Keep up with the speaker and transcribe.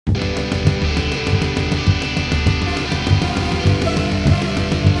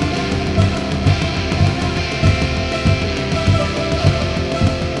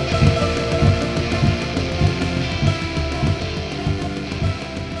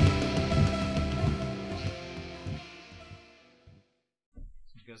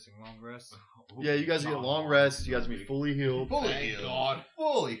long rest. Yeah, you guys get long rest. You guys will be fully healed. Fully healed. God.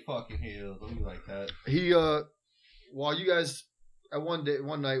 Fully fucking healed. Let me like that. He while you guys at one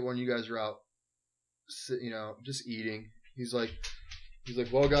night when you guys are out, just eating, he's like,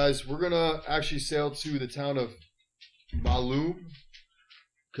 well, guys, we're gonna actually sail to the town of Malum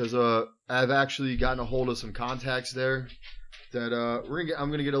because I've actually gotten a hold of some contacts there that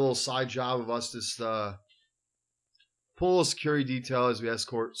I'm gonna get a little side job of us just pull a security detail as we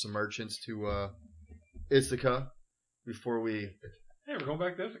escort some merchants to Ithaca before we. Hey, we're going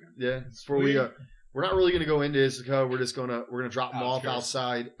back to Ithaca. Yeah, before we. We're not really gonna go into Ithaca. We're gonna drop them off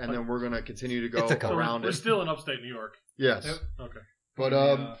outside, and then we're gonna continue to go around. We're still in upstate New York. Yes. Yep. Okay.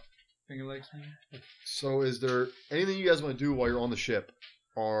 But Finger Lakes. So is there anything you guys want to do while you're on the ship,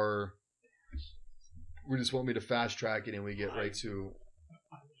 or we just want me to fast track it and we get right to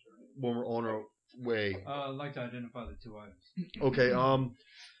when we're on our way? I'd like to identify the two items. Okay.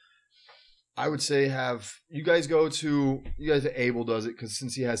 I would say you guys Abel does it because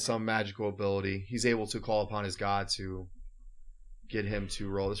since he has some magical ability, he's able to call upon his god to get him to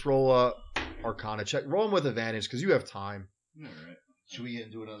roll. Let's roll Arcana check. Roll him with advantage because you have time. All right. Should we get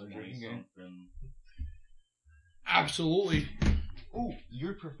into another drinking game? Absolutely. Ooh,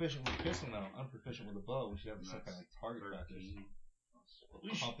 you're proficient with pistol now. I'm proficient with a bow. We should have some kind of target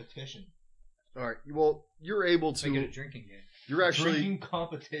practice. Competition. All right. Well, you're able to. Make it a drinking game. You're actually drinking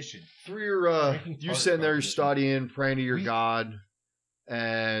competition. Through your you sitting there, you're studying, praying to your god,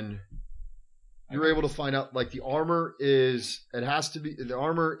 and you're able to find out like the armor is. It has to be the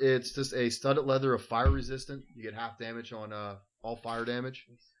armor. It's just a studded leather of fire resistant. You get half damage on all fire damage,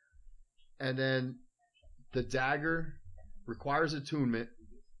 and then the dagger requires attunement,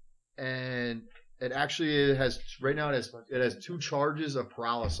 and it has right now it has 2 charges of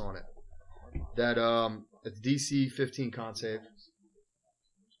paralysis on it. That it's DC 15 con save,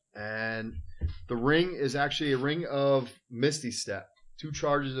 and the ring is actually a ring of Misty Step. 2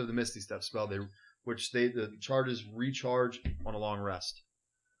 charges of the Misty Step spell. The charges recharge on a long rest.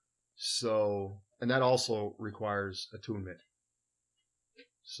 So, and that also requires attunement.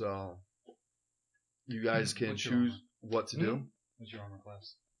 So, you guys can choose what to do. What's your armor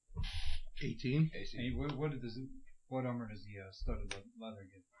class? 18. Hey, what armor does the studded leather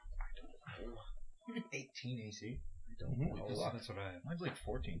give? 18 AC. I don't know. That's what I have. Mine's like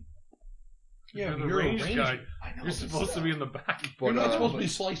 14. Yeah, you're a range guy. I know. You're supposed to be in the back. You're not supposed to be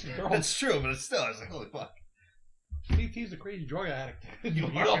slicing girls. That's true, but it's still, I was like, holy fuck. CT's a crazy drug addict. You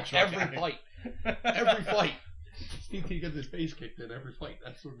You're know, a drug every fight. Every fight. CT gets his face kicked in every fight.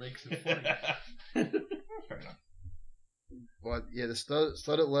 That's what makes it funny. Fair enough. But yeah, the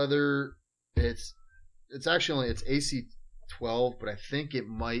studded leather, it's actually it's AC 12, but I think it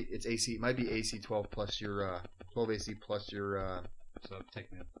might be AC 12 plus your 12 AC plus your So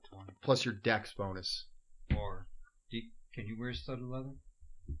take me up to 20. plus your dex bonus. Or can you wear studded leather?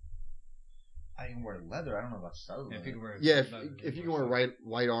 I can wear leather. I don't know about studded leather. If you can wear If you can wear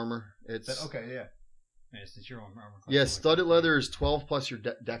light armor, it's Okay, yeah. It's your armor class. yeah. Studded leather is 12 plus your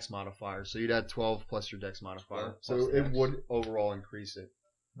dex modifier, so you'd add 12 plus your dex modifier, so it would overall increase it.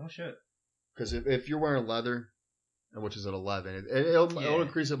 No shit. Because if you're wearing leather, which is at 11, it'll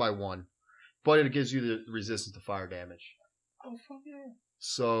increase it by 1, but it gives you the resistance to fire damage. Oh fuck yeah!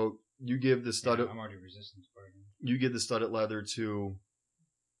 So you give the studded. I'm already resistant to fire damage. You give the studded leather to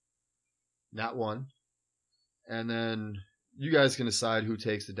not 1, and then you guys can decide who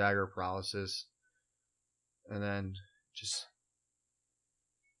takes the dagger of paralysis, and then just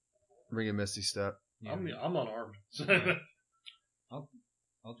bring a Misty Step. Yeah. I'm unarmed.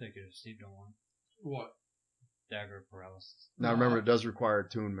 I'll take it if Steve don't want. What? Dagger of paralysis. Now remember, it does require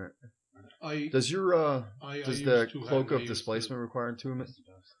attunement. Does the cloak of displacement require attunement? Yes, it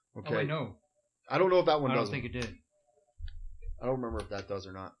does. Okay. Oh, I know. I don't know if that one I does. don't think it did. I don't remember if that does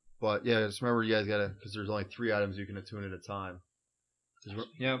or not. But yeah, just remember you guys gotta, because there's only 3 items you can attune at a time.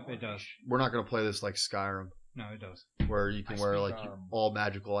 Yeah, it does. We're not gonna play this like Skyrim, No, it does. where you can wear like all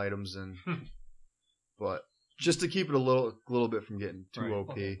magical items and. But just to keep it a little bit from getting too Right.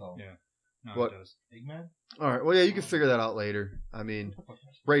 OP. Yeah. No, What? it does. Eggman? All right. Well, yeah, you can figure that out later. I mean,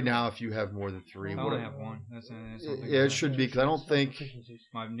 right now, if you have more than 3, I what? only have 1. That's something Yeah, it should be because I don't think.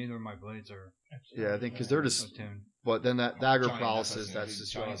 Neither of my blades are Yeah, I think because they're just. attuned. But then that dagger Giant paralysis, FSC, that's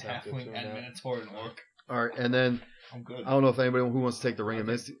just giant what have to halfling attune and that. minotaur and orc. All right, and then I'm good. I don't know if anybody who wants to take the ring of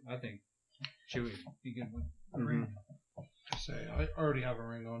Misty. I think Chewie be good with a Mhm. ring. Say, I already have a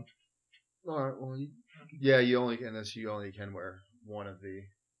ring on. All right. Well, yeah, you only can wear one of the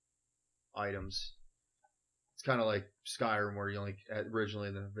items. It's kind of like Skyrim, where you only originally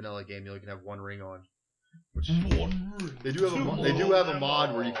in the vanilla game you only can have 1 ring on. One ring. They do have a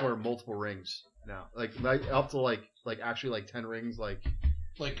mod where you can wear multiple rings now, like up to like actually like 10 rings, like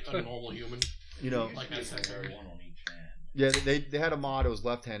a normal human. Like I said, one on each hand. Yeah, they had a mod. It was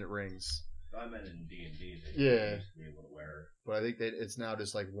left-handed rings. I meant in D&D. Yeah. Used to be able to wear. But I think that it's now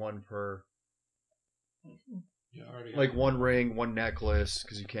just like one per. Yeah, already like one ring, one necklace,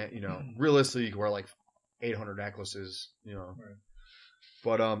 because you can't, realistically, you can wear like 800 necklaces, Right.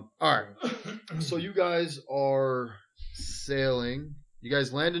 But all right. So you guys are sailing. You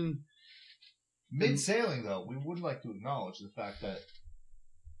guys landing Mid-sailing, though, we would like to acknowledge the fact that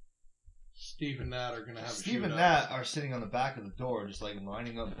Steve and Nat are gonna have Steve and Nat are sitting on the back of the door, just like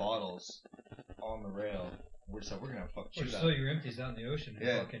lining up bottles on the rail. We're gonna have fucking Or shoot just throw out. your empties out in the ocean and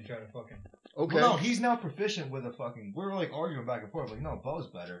Yeah. fucking try to fucking. Okay. Well, no, he's now proficient with a fucking. We're like arguing back and forth. Like, no, bow's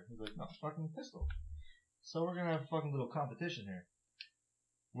better. He's like, no, fucking pistol. So we're gonna have a fucking little competition here.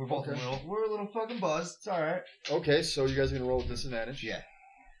 We're both Okay. we're a little fucking buzzed. It's all right. Okay, so you guys are gonna roll with disadvantage. Yeah.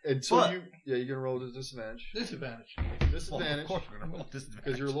 And so But- you're gonna roll with disadvantage. disadvantage. Disadvantage. Well, of course we're gonna roll disadvantage.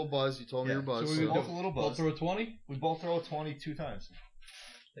 Because you're a little buzzed. You told me Yeah, you're buzzed. so We're we both a little Both buzzed. throw a 20. We both throw a 20 2 times.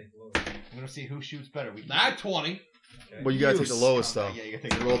 Take the load. We're gonna see who shoots better. We Not 20. Okay. Well, you gotta take the lowest though. Yeah, you gotta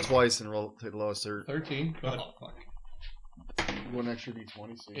take You roll twice and take the lowest. Or 13. Go ahead. Oh, fuck. you want an extra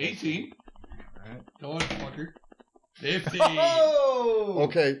d20. So 18. Alright. Go ahead, fucker. 15. Oh!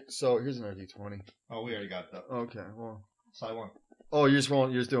 Okay, so here's another d20. Oh, we already got that. Okay, well. So I won. Oh, you're just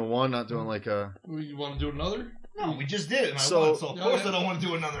rolling. You're just doing one, not doing like a. You want to do another? No, we just did it, and I So- won. So of course I don't want to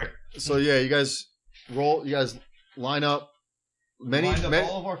do another. So yeah, you guys roll. You guys line up. Lined up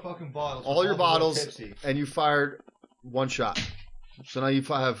all of our fucking bottles. all We're your both a little bottles. tipsy. And you fired one shot. So now you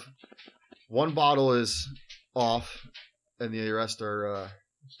have one bottle is off, and the rest are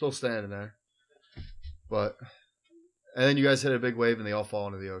still standing there. But and then you guys hit a big wave, and they all fall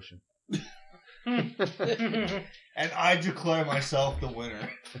into the ocean. And I declare myself the winner.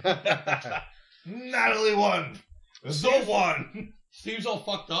 Natalie won. The one. Steve's all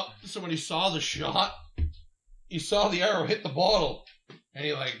fucked up. So when he saw the shot, he saw the arrow hit the bottle, and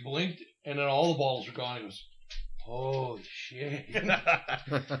he like blinked, and then all the bottles were gone. He goes, "Holy shit! And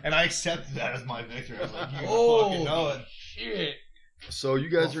I accepted that as my victory. I was like, you fucking Holy know it. shit!" So you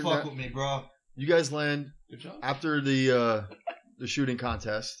guys Don't are fuck with me, bro. you guys land Good job. after the shooting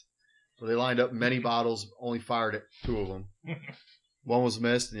contest. So they lined up many bottles, only fired at 2 of them. One was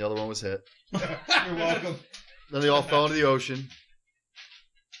missed, and the other one was hit. You're welcome. Then they all fell into the ocean.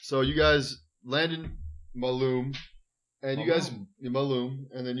 So you guys land in Malum, and you guys Malum,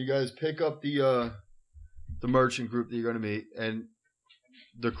 and then you guys pick up the merchant group that you're going to meet, and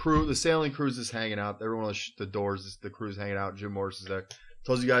the sailing cruise is hanging out. Everyone on the doors, the crew's hanging out. Jim Morris is there.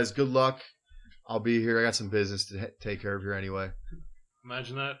 Tells you guys good luck. I'll be here. I got some business to take care of here anyway.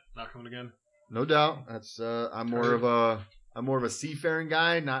 Imagine that. Not coming again. No doubt. That's I'm more of a seafaring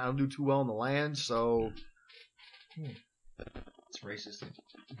guy. I don't do too well on the land, so. It's racist.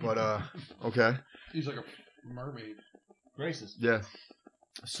 But okay, He's like a mermaid. Racist. yeah.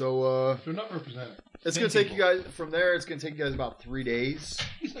 So They're not represented. it's gonna take you guys from there. It's gonna take you guys about 3 days.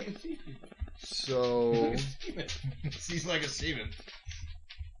 He's like a seaman. So He's like a seaman.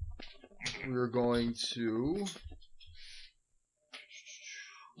 we're going to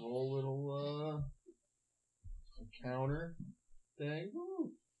roll a little encounter thing.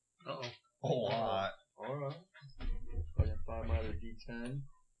 Uh oh. A lot. All right. If I can find my other D10.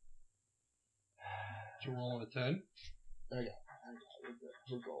 So we're rolling a 10.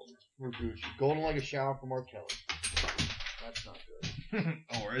 We're golden. We're Gucci. Golden like a shower from R. Kelly. That's not good.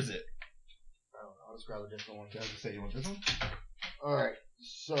 Oh, where is it? I don't know. I'll just grab a different one. Did I just say you want this one? All right.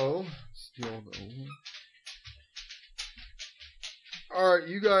 So, steal the. All right,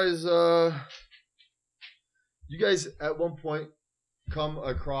 you guys at one point come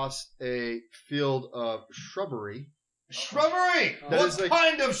across a field of shrubbery. Shrubbery! That What is like-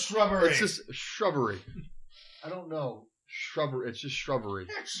 kind of shrubbery? It's just shrubbery. I don't know. Shrubbery. It's just shrubbery.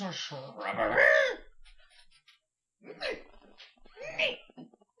 It's a shrubbery.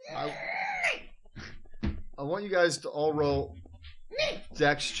 I want you guys to all roll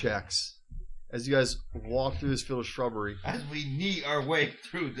dex checks as you guys walk through this field of shrubbery. As we knee our way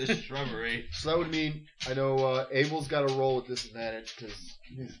through this shrubbery. So that would mean, I know Abel's got to roll with disadvantage because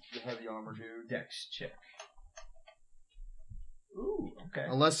he's the heavy armor dude. Dex check. Ooh, okay.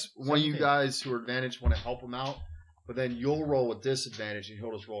 Unless one of you 17. guys who are advantaged want to help him out, but then you'll roll with disadvantage and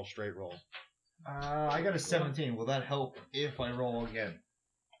he'll just roll a straight roll. I got a 17. Will that help if I roll again?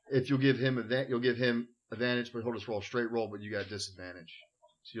 If you'll give him advantage, but he'll just roll a straight roll, but you got disadvantage.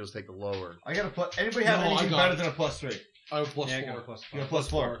 So you'll just take the lower. I got a plus. Anybody have No, I anything got better it. than a +3? I have plus Yeah, I 4. got a plus You got 5.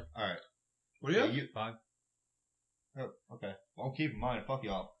 +4. All right. What do you have? you 5. Oh, okay. Well, I'm keeping mine. Fuck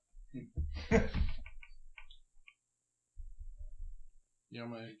y'all. Yeah,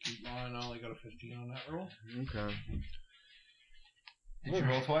 I'm gonna keep mine. I only got a 15 on that roll. Okay. Did you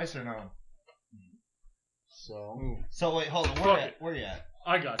roll twice or no? So So wait, hold on. Fuck Where you at?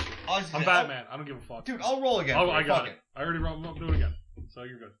 I got you. I'm Batman. I don't give a fuck. Dude, I'll roll again. Oh, for you. I got Fuck it. I already rolled. I'm doing it again. So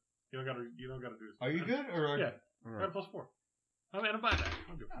you're good. You don't gotta do this. Are you good or? Yeah. all I right. got a +4. I mean, I'm Batman. I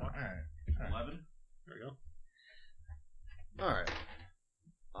don't give a All fuck. right. 11? There we go.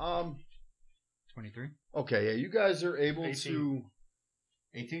 All right. 23. Okay. Yeah, you guys are able 18. to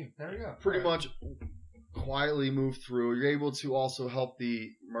 18. There we go. pretty All right. much quietly move through. You're able to also help the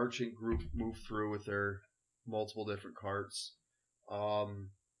merchant group move through with their multiple different carts.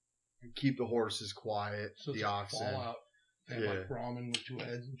 Keep the horses quiet, So it's the like oxen. Fallout. They have Yeah. like ramen with 2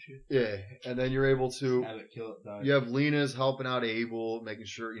 heads and shit. Yeah, and then you're able to. Have it, kill it, die. You have Lena's helping out Abel, making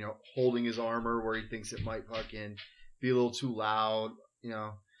sure holding his armor where he thinks it might fucking be a little too loud.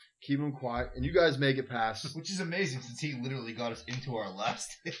 Keep him quiet, and you guys make it past. Which is amazing since he literally got us into our last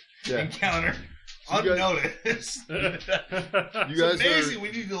Yeah. encounter So you guys- unnoticed. You It's guys amazing. are.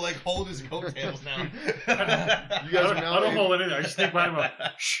 We need to like hold his coattails now. You guys are now. I don't hold anything. I just sneak by him.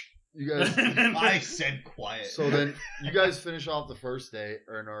 Shh. You guys. I said quiet. So then you guys finish off the first day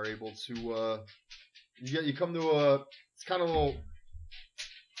and are able to. You come to it's kind of a little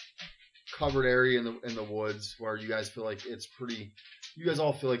covered area in the woods where you guys feel like it's pretty. You guys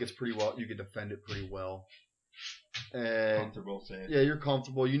all feel like it's pretty well. You can defend it pretty well. And comfortable, say it. yeah, you're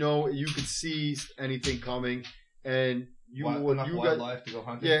comfortable. You could see anything coming, and you would. Enough You guys, wildlife to go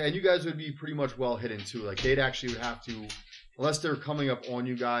hunting. yeah, and you guys would be pretty much well hidden too. Like they'd actually would have to, unless they're coming up on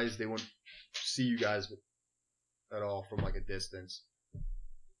you guys, they wouldn't see you guys at all from like a distance.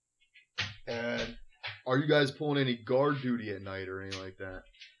 And are you guys pulling any guard duty at night or anything like that?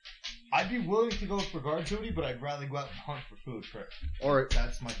 I'd be willing to go for guard duty, but I'd rather go out and hunt for food first. All right,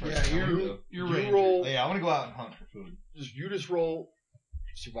 That's my first. Yeah, thing I wanna you're do. you're you ranger. roll. Oh, yeah, I want to go out and hunt for food. Just roll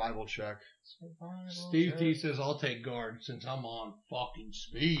survival check. Steve T says I'll take guard since I'm on fucking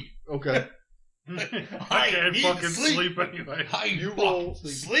speed. Okay, I can't need fucking sleep. sleep anyway. you roll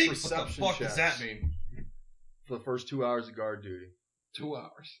Sleep. perception What the fuck does that checks mean? for the first 2 hours of guard duty. 2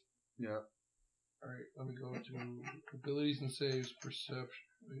 hours. Yeah. Alright, let me go to abilities and saves, perception.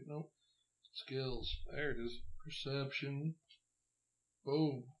 Wait, no. Skills. There it is. Perception.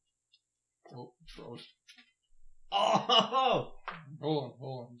 Boom. Oh, it froze. Oh, Hold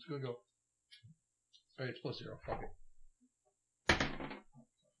on. It's gonna go. Alright, it's +0. Fuck it.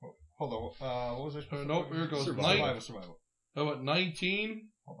 hold on. What was I? Nope, here it goes. Survival. How about 19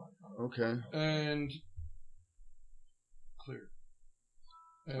 Hold on. Okay. and clear.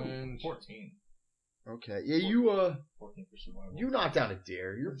 And 14. Okay. Yeah, you 14 for survival. you knock down a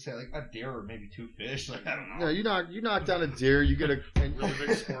deer. You're I'd say like a deer or maybe 2 fish. Like I don't know. no, you knock down a deer. You get a and, Really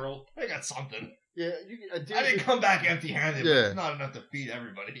big squirrel. I got something. yeah. You get a deer. I didn't come back empty-handed. Yeah. But it's not enough to feed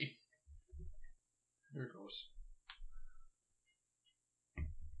everybody. here it goes.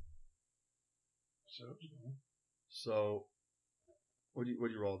 So, what do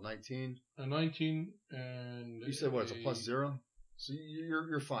you roll? 19. A 19 and You said what? It's a +0. So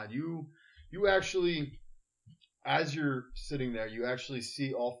you're fine. You actually, as you're sitting there, you actually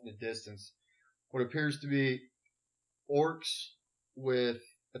see off in the distance what appears to be orcs with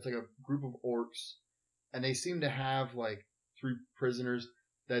it's like a group of orcs, and they seem to have like 3 prisoners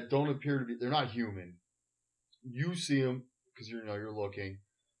that don't appear to be. They're not human. You see them because you're looking.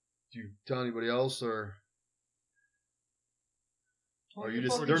 Do you tell anybody else or? Or you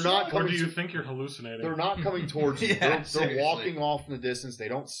just they're not Or coming do you to, think you're hallucinating? they're not coming towards you. Yeah, They're seriously. walking off in the distance. They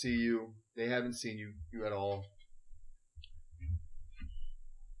don't see you. They haven't seen you at all.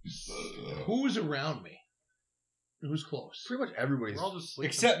 Who's around me? Who's close? Pretty much everybody's. We're all just sleeping.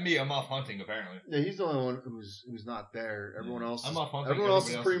 Except me, I'm off hunting apparently. Yeah, he's the only one who's not there. Everyone else. I'm is, off hunting. everyone else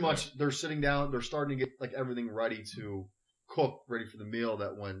is everybody pretty is much. They're sitting down. They're starting to get like everything ready to cook, ready for the meal.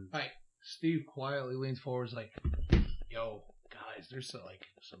 That when Steve quietly leans forward, is like, "Yo, guys, there's like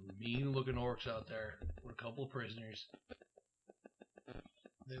some mean-looking orcs out there with a couple of prisoners.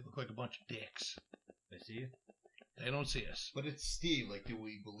 They look like a bunch of dicks. They see you? They don't see us. But it's Steve. Like, do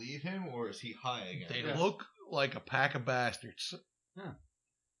we believe him or is he high again? They Yeah. look like a pack of bastards.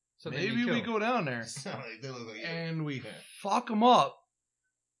 So Maybe we go down there Like, they look like and we Yeah. fuck them up,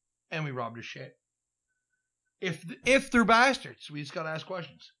 and we rob their shit. If they're bastards, we just gotta ask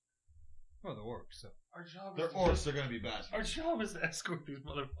questions. Well, the orcs. So. Our job They're is orcs. They're gonna be bastards. Our job is to escort these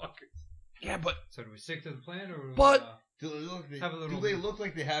motherfuckers. Yeah, but So do we stick to the plan, or But- Do they look? Have a little- Do they look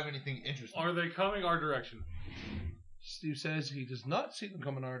like they have anything interesting? Are they coming our direction? Steve says he does not see them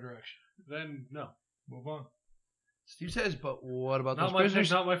come in our direction. Then no. Move on. Steve says, but what about Not those my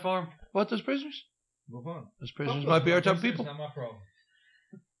prisoners? not my farm. What, those prisoners? Move on. Those prisoners might be our type of people. Not my problem.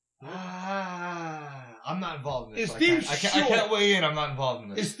 I'm not involved in Is this. Steve I sure? can't weigh in. I'm not involved in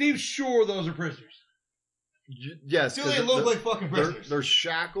this. Is Steve sure those are prisoners? Yes, Do they 'cause look like fucking prisoners? they're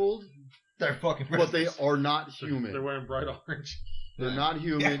shackled, They're fucking but prisoners. they are not They're human. wearing bright orange. They're not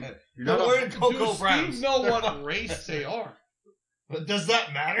human. Yeah. You're They're not. wearing Do Cocoa Steve Browns. know They're what fucking- race they are? But does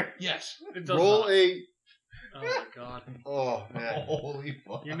that matter? Yes. It does Roll not. a. Oh my god. Oh man. Holy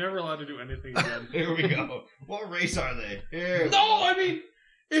fuck. You're never allowed to do anything again. Here we go. What race are they? Here. No, I mean,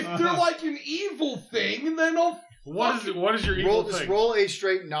 if they're like an evil thing, then I'll What is your evil Just thing? roll a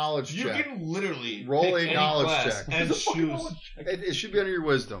straight knowledge You check. can literally Roll pick a any knowledge class check. and choose. It should be under your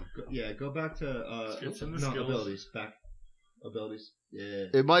wisdom. Go back to It's in the skills. abilities. Back abilities. Yeah.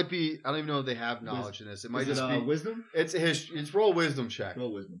 It might be. I don't even know if they have knowledge in this. It might just be. wisdom? It's a history. It's roll a wisdom check.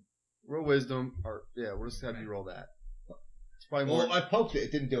 Roll wisdom. Roll wisdom, or yeah, we'll just have you roll that. It's probably more. Well, I poked it.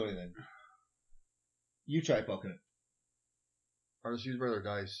 It didn't do anything. You try poking it. Or just use regular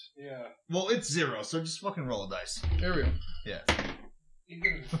dice. Yeah. Well, it's 0, so just fucking roll a dice. There we go. Yeah.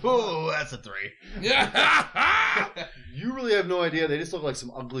 You Oh, that's a 3. Yeah. You really have no idea. They just look like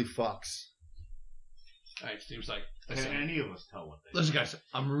some ugly fucks. Alright, Steve's like, Can any of us tell what they listen, guys,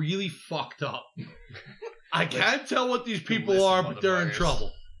 I'm really fucked up. I can't tell what these people Listen, are, but they're in motherfuckers.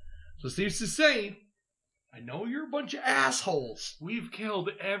 trouble. So Steve's just saying, I know you're a bunch of assholes, We've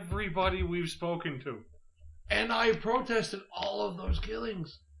killed everybody we've spoken to. and I protested all of those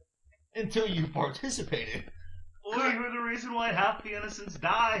killings. Until you participated. Or you're the reason why half the innocents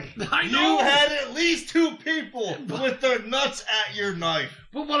die. I You know, had at least 2 people with their nuts at your knife.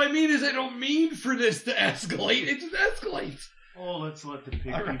 but what I mean is I don't mean for this to escalate. It just escalates. Oh, let's let the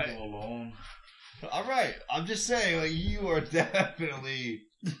pig All right. people alone. All right, I'm just saying, like, you are definitely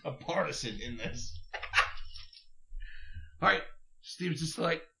a partisan in this. All right, Steve's just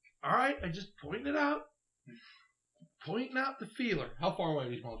like, all right, I just pointed out the feeler. How far away are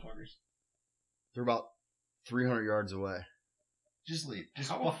these motherfuckers? They're about 300 yards away. Just leave. Just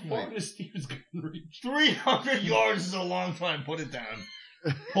How fucking far leave. does Steve's gun reach? 300 yards is a long time. Put it down.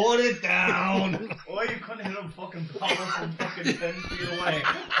 Put it down. Why you couldn't hit him fucking power from fucking 10 feet away?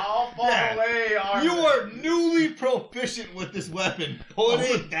 How far Yeah. away are You they? are newly proficient with this weapon. Put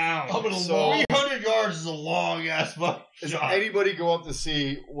it down. I'm gonna So- 300 yards is a long ass fucking Does shot. anybody go up to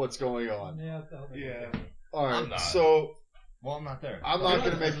see what's going on? Yeah. All I'm right, not. so Well, I'm not there. I'm not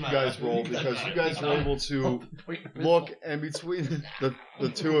going to make you guys roll because you guys are able to look, and between the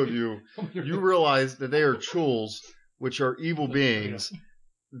two of you, you realize that they are chuls, which are evil beings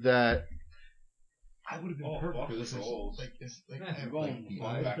that I would have been Oh, perfect fuck for this. the rolls. I I'm have going the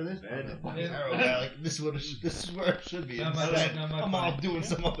flying eyes back for to this. bed. Arrow guy, like this is where it should be. Not my- Instead, not my I'm all fight. doing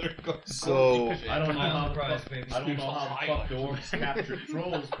some other. so I don't know how the Prize, fuck, baby. I don't know how the fuck the orcs capture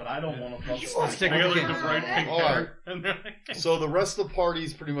trolls, but I don't want to fuck. Let's take I a got look like the at bright pink All hair. And they're like, so the rest of the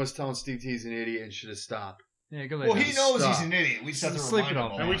party's pretty much telling Steve T's an idiot and should have stopped. Yeah, go Well, he knows Stop. he's an idiot. We just have to Sleep remind it him.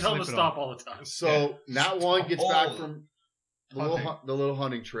 off. all and we that. tell them to Slip it stop all the time. So Nat one gets back Oh. from Hunting. the little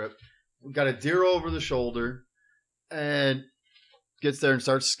hunting trip. We got a deer over the shoulder, and gets there and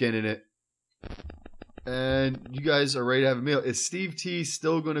starts skinning it. And you guys are ready to have a meal. Is Steve T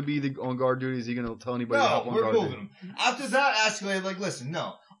still going to be on guard duty? Is he going to tell anybody to No, help on we're guard moving duty? him. After that escalated, like, listen,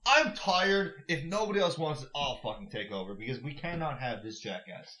 no. I'm tired. If nobody else wants it, I'll fucking take over because we cannot have this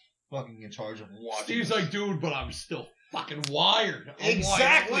jackass fucking in charge of watching. Steve's this. like, dude, but I'm still fucking wired. I'm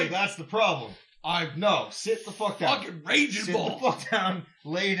Exactly, Wired. that's the problem. I'm No, sit the fuck down. fucking raging Sit ball. the fuck down,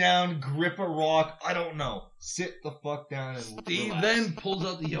 lay down, grip a rock. I don't know. Sit the fuck down and Steve relax. then pulls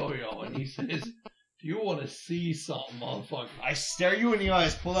out the yo-yo and he says, "Do you want to see something, motherfucker?" I stare you in the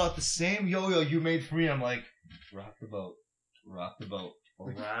eyes, pull out the same yo-yo you made for me. I'm like, rock the boat,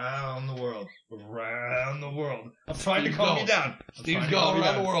 around the world, around the world. I'm trying to Steve's calm going. you down. I'm Steve's trying to calm going you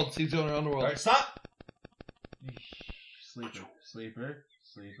around down. the world. Steve's going around the world. All right, stop. Sleeper.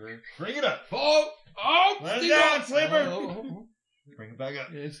 Bring it up. Oh, Let it Steve, down, oh. sleeper. Oh. Bring it back up.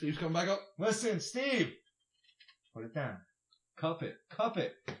 Yeah, Steve's coming back up. Listen, Steve. Put it down. Cup it.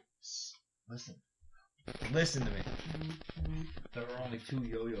 Listen to me. There are only 2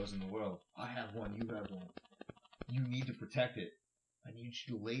 yo-yos in the world. I have one, you have one. You need to protect it. I need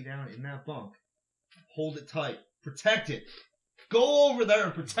you to lay down in that bunk. Hold it tight. Protect it. Go over there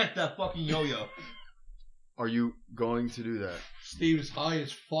and protect that fucking yo-yo. Are you going to do that? Steve is high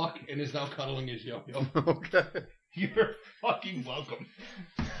as fuck and is now cuddling his yo-yo. Okay. You're fucking welcome.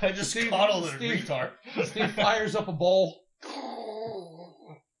 I just Steve- coddled a Steve- retard. Steve fires up a bowl.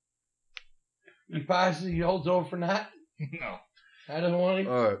 He passes. He holds over for Nat. No. I don't want him.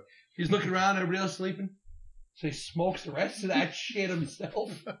 All right. He's looking around. Everybody else sleeping. So he smokes the rest of that shit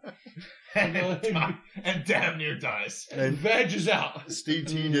himself. And damn near dies. And veg out. Steve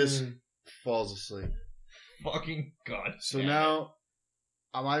T just falls asleep. Fucking God. So damn now,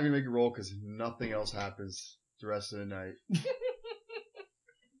 I'm not even gonna make a roll because nothing else happens the rest of the night.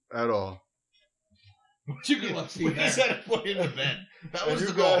 At all. You can let it. Steve We there. said to put him to bed. That And was you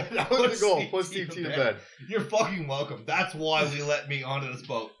the goal. got- That was the goal. Put Steve T to bed. You're fucking welcome. That's why we let me onto this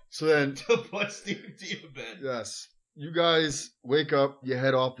boat. So then, To put Steve T to bed. yes, you guys wake up. You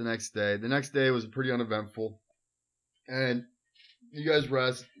head off the next day. The next day was pretty uneventful, and you guys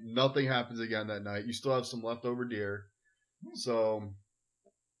rest. Nothing happens again that night. You still have some leftover deer, so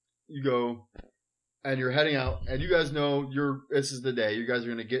you go and you're heading out. And you guys know this is the day. You guys are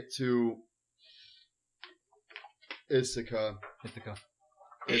gonna get to Ithaca.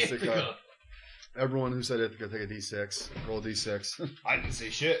 Ithaca. Everyone who said Ithaca, take a D6. Roll a D6. I didn't say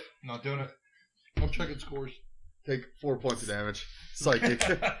shit. Not doing it. I'm checking scores. Take 4 points of damage. Psychic.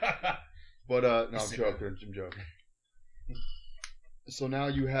 But no, I'm joking. I'm joking. So now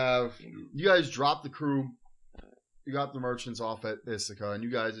you guys drop the crew. You got the merchants off at Ithaca, and you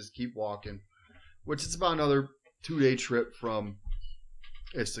guys just keep walking, which is about another 2-day trip from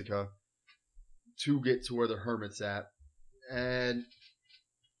Ithaca to get to where the hermit's at. And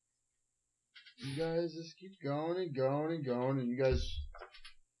you guys just keep going and going and going, and you guys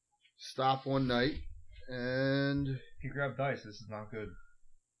stop one night, and If you grab dice, this is not good.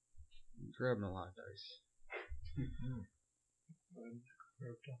 you're grabbing a lot of dice.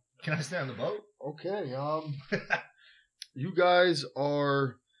 Can I stay on the boat? Okay, you guys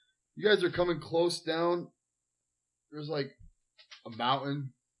are coming close down. There's like a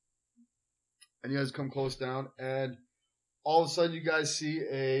mountain, and you guys come close down, and all of a sudden you guys see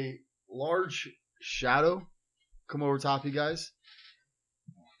a large shadow come over top of you guys,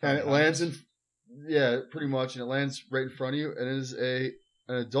 and it lands pretty much, and it lands right in front of you, and it is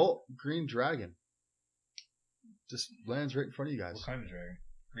an adult green dragon. Just lands right in front of you guys. What kind of dragon?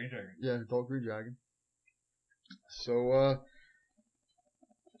 Green dragon. Yeah, adult green dragon. So,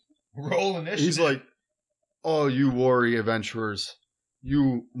 Roll initiative. he's like, "Oh, you warrior adventurers,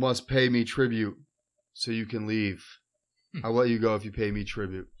 you must pay me tribute so you can leave. I'll let you go if you pay me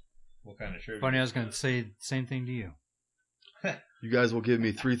tribute. What kind of tribute? Funny, I was going to say the same thing to you. You guys will give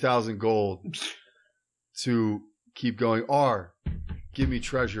me 3,000 gold to keep going, or give me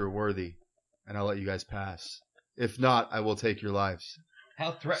treasure worthy, and I'll let you guys pass. If not, I will take your lives."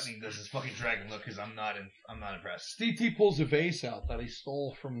 How threatening does this fucking dragon look? Because I'm not impressed. Steve T pulls a vase out that he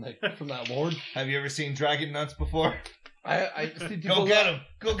stole from that lord. Have you ever seen dragon nuts before? Steve T Go pulls get out- him!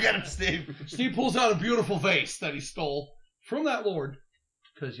 Go get him, Steve! Steve pulls out a beautiful vase that he stole from that lord.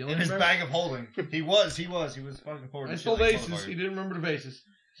 Because you In his bag of holding. He was fucking forward. I stole vases. He didn't remember the vases,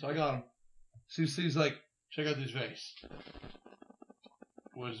 so I got him. Steve's like, check out this vase.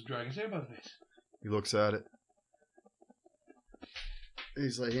 What does the dragon say about the vase? He looks at it.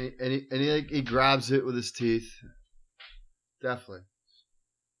 He's like, he grabs it with his teeth. Definitely.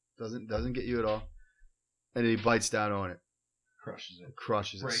 Doesn't get you at all. And he bites down on it. Crushes it.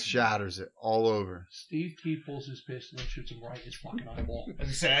 Breaking it. Shatters it all over. Steve T pulls his pistol and shoots him right in his fucking eyeball. As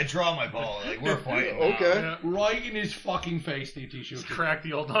I say, I draw my ball. Like, we're fighting. now. Okay. Yeah. Right in his fucking face, Steve T shoots Just him. crack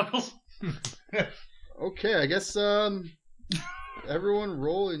the old knuckles. Okay, I guess everyone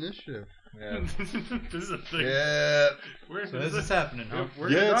roll initiative. Yeah. This is a thing. Yeah. Where So this is happening, huh? We're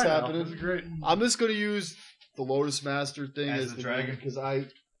Yeah, gonna it's die now. happening. This is great. I'm just gonna use the Lotus Master thing As the dragon? because I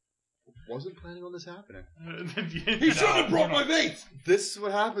wasn't planning on this happening. He should have brought my vase! This is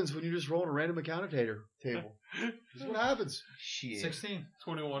what happens when you just roll on a random encounter table. This is what happens. Shit. 16.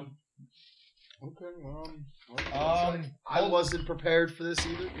 21. Okay, I hold- wasn't prepared for this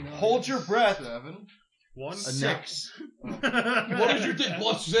either. You know. Hold your breath. 7. 1. 6. What is your thing?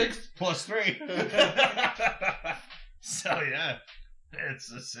 Plus 6? Plus 3. So, yeah.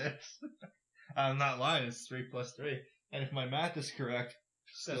 It's a 6. I'm not lying. It's 3 plus 3. And if my math is correct,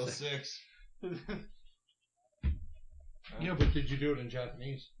 still 6. Yeah, but did you do it in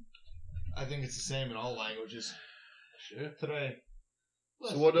Japanese? I think it's the same in all languages. Shit. Today.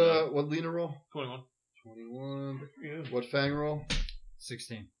 So what Lena roll? 21. 21. What Fang roll?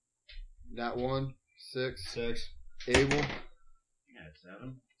 16. Nat 1. 6. 6. Abel. Yeah,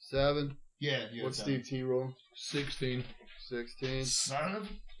 7. 7. Yeah. you What's have Steve T roll? 16. 16. Son of.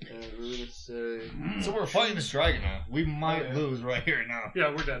 And we're gonna say So we're fighting this dragon now. We might lose right here now.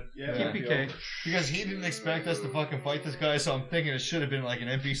 Yeah, we're dead. Yeah, Yeah. PK. Because he didn't expect us to fucking fight this guy, so I'm thinking it should have been like an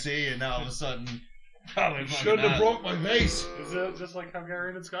NPC, and now all of a sudden, probably fucking Shouldn't have not. broke my vase. It's just like how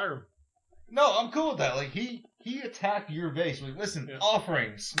Gary in Skyrim. No, I'm cool with that. Like, he attacked your vase. Like, listen, Yeah.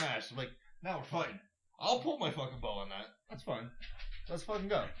 offering, smash. Like, now we're fighting. I'll pull my fucking bow on that. That's fine. Let's fucking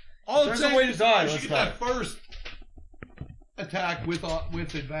go. All I'm There's a saying way to is die, you let's should get that die. first attack with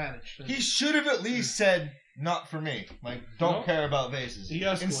advantage. He should have at least said, not for me. Like, don't No. care about vases. He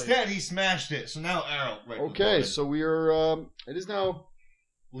escalated. Instead, he smashed it. So now arrow. Right to the Okay, forehead. so we are. It is now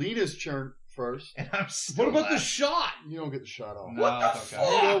Lena's turn first. And I'm still What about the last. shot? You don't get the shot off. No, What the it's fuck?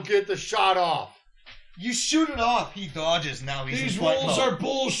 okay. You don't get the shot off. You shoot it off. He dodges. Now he's These in fight rules mode. are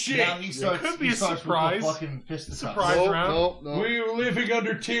bullshit. Now he starts. Could be he a starts with surprise. the fucking fist Surprise. No, round. no. We're living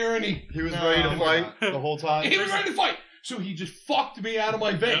under tyranny. He was No, ready to we're fight not. the whole time. He was ready to fight, so he just fucked me out of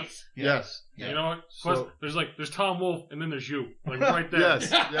my vase. Yes. Yeah. You know what? So- Plus, there's Tom Wolf, and then there's you, like right there.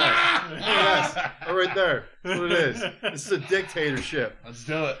 Yes. Yes. Yes. Right there. That's what it is. This is a dictatorship. Let's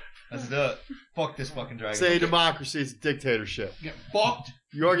do it. Let's do it. Fuck this fucking dragon. Say democracy, it's a dictatorship. Get fucked.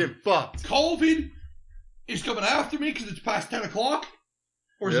 You are getting fucked. COVID is coming after me because it's past 10 o'clock.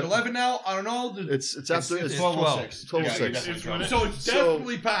 Or is Yep. it 11 now? I don't know. It's after it's it's 12. 12. 12. Yeah, you're 6. definitely It's drunk. So it's So-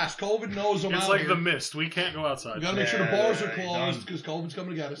 definitely past. COVID knows I'm It's out like here. the mist. We can't go outside. We gotta make sure the Yeah, bars are you're closed done. because COVID's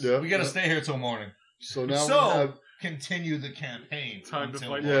coming to get us. Yeah. We gotta stay here till morning. So now So- we have Continue the campaign. Time to until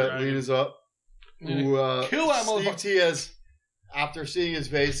fight. morning. yeah, Lena's up. Yeah. Who Kill that Steve motherfucker. T has after seeing his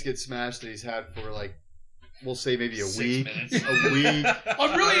vase get smashed that he's had for like we'll say maybe a 6 week. minutes. A week.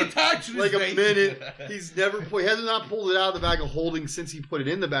 I'm really attached to this Like a vase. minute. He's never he has not pulled it out of the bag of holding since he put it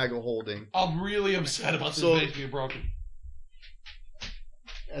in the bag of holding. I'm really upset about this So- vase being broken.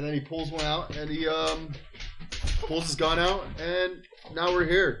 And then he pulls one out and he pulls his gun out and now we're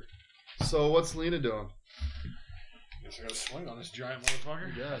here. So what's Lena doing? Guess I gotta swing on this giant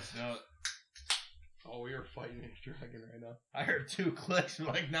motherfucker. Yes. No, Oh, we are fighting a dragon right now. I heard 2 clicks. We're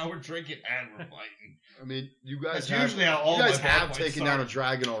like, now we're drinking and we're fighting. I mean, you guys That's have, usually how all you guys my have fights taken start. down a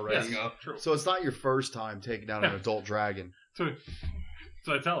dragon already. Let's go. True. So it's not your first time taking down an adult dragon. So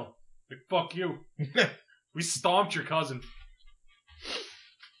I tell him, like, fuck you. We stomped your cousin.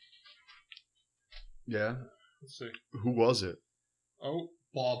 Yeah. Let's see. Who was it? Oh,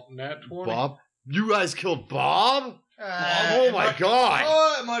 Bob, Nat 20. Bob? You guys killed Bob? Oh Oh my god!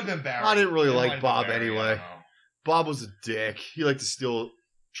 Oh, it might have been Barry. I didn't really It might like have Bob been Barry, anyway. I don't know. Bob was a dick. He liked to steal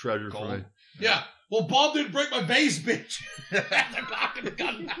treasure from Gold. me. Yeah. Well, Bob didn't break my vase, bitch. That's a cock and a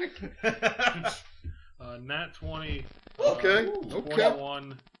gun back. Nat 20. Okay, uh, okay.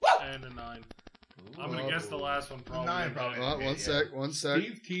 21 and a 9. I'm gonna Oh. guess the last one probably. 9 probably. One sec, one sec.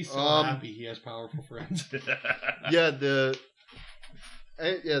 Steve T's so Um, happy he has powerful friends. Yeah, the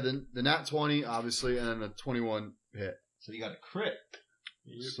nat 20 obviously, and then the 21 hit. So you got a crit.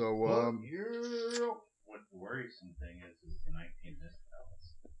 So What the worrisome thing is the 19 missed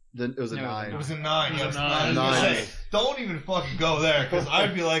balance. then it was a No, it was a 9. It was a 9. It was Yes, a I was 9. gonna say, don't even fucking go there, because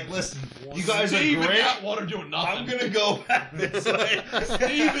I'd be like, listen, you guys are Steve and great. Nat are doing nothing. I'm gonna go back this way.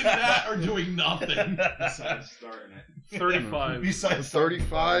 Steve and Nat are doing nothing. Besides starting it. 35. Besides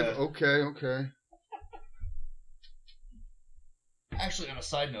 35. Yeah. Okay. Actually, on a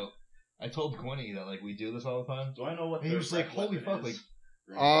side note, I told Quinny that like we do this all the time. Do I know what And he the was like, red "Holy weapon fuck!" is? Like,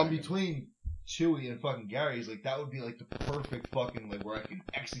 Green dragon. between Chewie and fucking Gary, he's like, that would be like the perfect fucking like where I can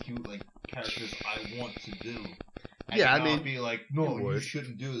execute like characters I want to do. And Yeah, I not mean, be like, no, you you would.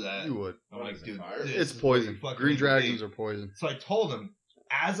 shouldn't do that. You would. I'm What like, is it, dude, fire? this It's is poison. what you fucking Green need to dragons be. are poison. So I told him,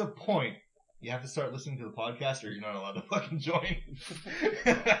 as a point, you have to start listening to the podcast, or you're not allowed to fucking join.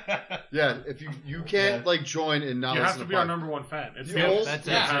 Yeah, if you can't like join and not You listen have to be our pod- number one fan. It's The the ol- that's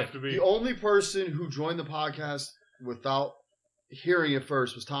it. You have to be. The only person who joined the podcast without hearing it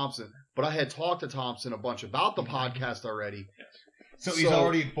first was Thompson. But I had talked to Thompson a bunch about the podcast already. So he's So,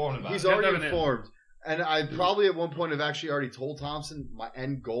 already informed about He's it. already Devin in. informed. And I probably at one point have actually already told Thompson my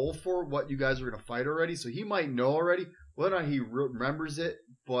end goal for what you guys are going to fight already. So he might know already. Whether or not he remembers it,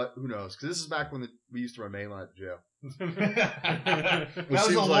 but who knows? Because this is back when we used to run mainline at the jail. That was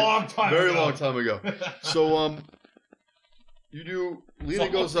seems a like long time Very ago. long time ago. So, you do. Lena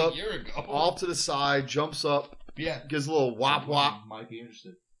It's goes almost up a year ago. off to the side, jumps up, Yeah. gives a little wop wop Might be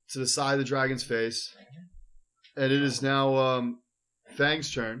interested. to the side of the dragon's face. And it is now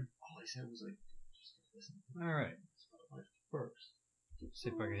Fang's turn. All I said was like, just listen Alright. first. See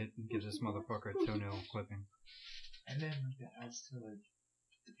if I can give this motherfucker a toenail clipping. And then like, that adds to like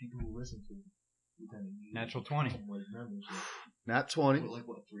the people who listen to it. who then immediately Natural 20. become, like, members. Nat 20. We're like,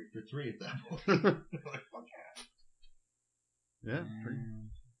 what, 3 for 3 at that point? Like, fuck Yeah, pretty. And,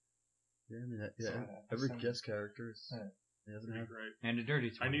 Yeah, I mean, So, yeah. I Every sent- guest character is. Yeah. He doesn't have. Great. and a dirty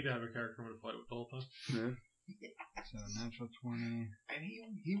I 20. need to have a character I'm gonna fight with the whole time. Yeah. So natural 20, And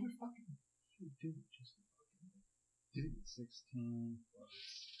he would fucking he would do it just to fucking do it. 16 plus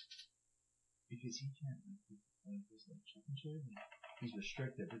because he can't like this like chicken shit. He's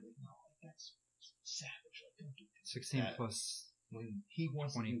restricted. But like, no, that's savage. Like, don't do things 16 like that. plus, When he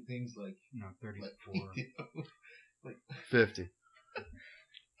wants 20. to do things like 34. 50.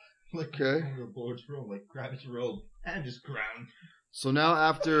 like Okay. go to the Lord's room, like grab his robe and just ground. So now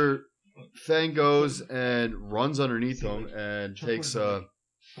after Fang goes and runs underneath him and takes a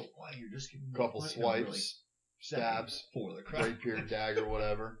But why you're just giving me couple a fight number, like, swipes, stabs, for the crowd. rapier, dagger,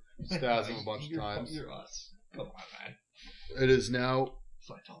 whatever, stabs him a bunch of times. You're us. Come on, man. It is now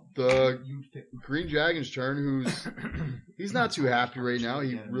So I told him, the you fit Green Dragon's turn, who's he's not too happy right now.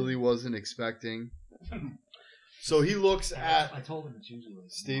 He really wasn't expecting. So he looks at I told him it's usually like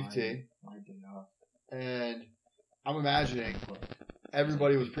Steve T. my day off. and I'm imagining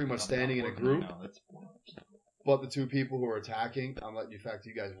everybody was pretty much standing in a group, but the two people who are attacking, I'm letting you fact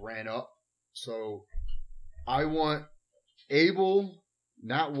you guys ran up. So I want Abel,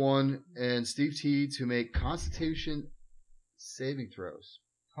 Nat 1, and Steve T to make Constitution saving throws.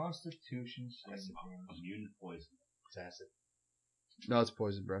 Constitution saving Immune to poison. It's acid. No, it's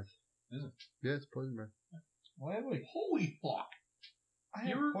poison breath. Is it? Yeah, it's poison breath. Well, I have like Holy fuck. I have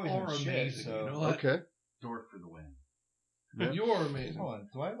You poison are shit, amazing. so You know that? Okay. Door for the win. Yeah. You are amazing. hold on.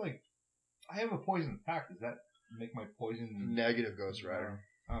 Do I have like? I have a poison pack. Does that make my poison Negative Ghost Rider.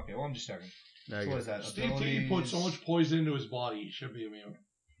 Okay, well I'm just checking. So what Negative. is that? Steve T put so much poison into his body, he should be immune.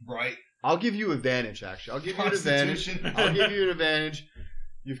 Right. I'll give you advantage, actually. I'll give you an advantage. Constitution. I'll give you an advantage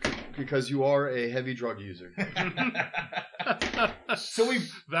because you are a heavy drug user. So we.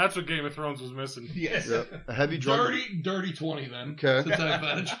 That's what Game of Thrones was missing. Yes. Yep. A heavy drug. Dirty 20 then. Okay. Since I have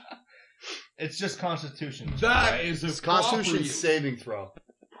advantage. It's just Constitution. That right? is a It's proper Constitution use. saving throw.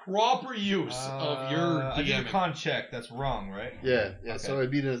 Proper use of your I did a DMing. con check. That's wrong, right? Yeah, yeah. Okay. So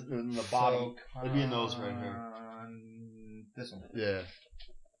it'd be in the bottom. So, It'd be in those right here. This one. Yeah.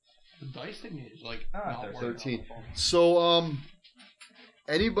 The dice thing is like Ah, not working. 13. So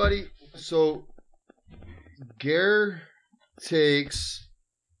anybody. So Gare takes.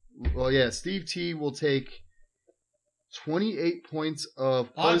 Well, yeah. Steve T will take 28 points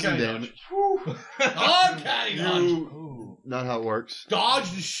of poison Uncanny damage. dodge. Uncanny dodge. You, not how it works. Dodge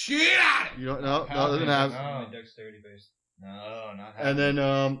the shit out of it. You don't know. No, it doesn't have. No, Dexterity based. no, not And then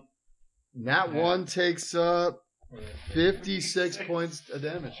Nat 1 takes 56 points of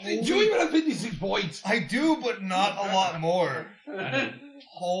damage. Did you even have 56 points? I do, but not a lot more.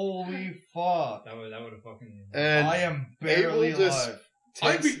 Holy fuck! That would have fucking. And I am barely Abel just alive.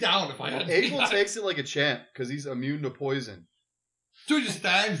 I'd be down if I had. Abel takes it like a champ because he's immune to poison. Dude just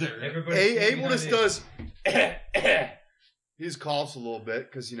stands there. Abel just does. He just coughs a little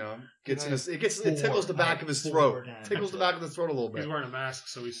bit because it tickles the back of his throat. Tickles the back of his throat a little He's bit. wearing a mask,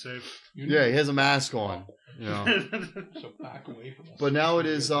 so he's safe. Yeah, he has a mask on. So back away from us. But now it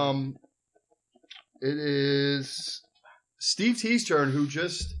is Steve T's turn, who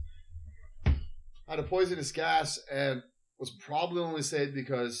just had a poisonous gas and was probably only saved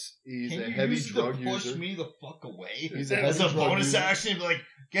because he's Can a you heavy use it drug to push user. me the fuck away? He's a As heavy a drug bonus user. action, be like,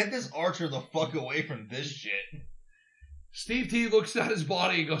 get this archer the fuck away from this shit. Steve T looks at his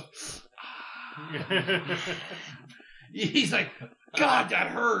body and goes, he's like, God, that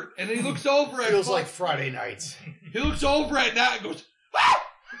hurt. And then he looks over at Friday nights. he looks over at Nat and goes,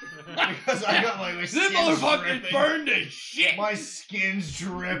 Because I got my this skin's motherfucker dripping. burned to shit. My skin's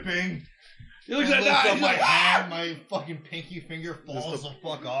dripping. He looks I at lift Nat up and my he's like, hand, my fucking pinky finger falls the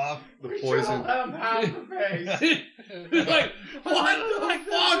fuck off. The poison. He's like, what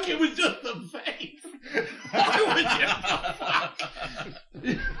the fuck? It was just the face. Why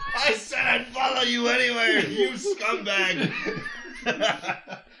would you? I said I'd follow you anywhere, you scumbag.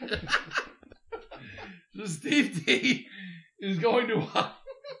 So Steve T is going to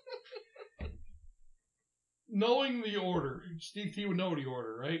knowing the order. Steve T would know the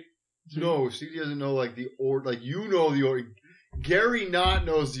order, right? No, Steve T doesn't know the order. Like you know the order. Gary Knott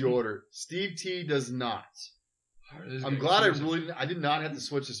knows the order. Steve T does not. I'm glad I did not have to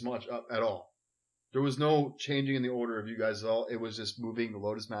switch this much up at all. There was no changing in the order of you guys at all. It was just moving the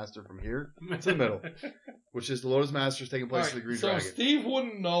Lotus Master from here to the middle, which is the Lotus Master is taking place in the Green so Dragon. Steve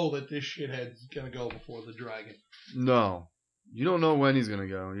wouldn't know that this shithead's gonna go before the dragon. No, you don't know when he's gonna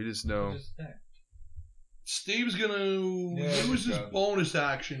go. You just know. Steve's gonna use his bonus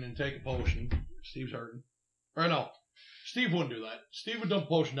action and take a potion. Steve's hurting. Or no, Steve wouldn't do that. Steve would dump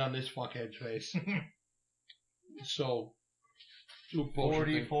potion down this fuckhead's face. So, do a potion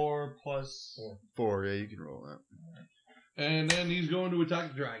thing. 44 plus 4. Yeah, you can roll that. And then he's going to attack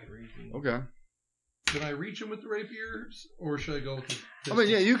the dragon. Okay. Can I reach him with the rapiers, or should I go with the I mean,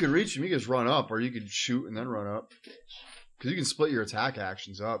 yeah, you can reach him. You can just run up, or you can shoot and then run up. Because you can split your attack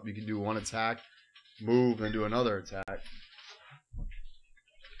actions up. You can do one attack, move, and do another attack.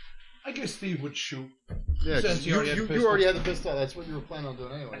 I guess Steve would shoot. Yeah, 'cause Since you already had the you pistol. already had the pistol. That's what you were planning on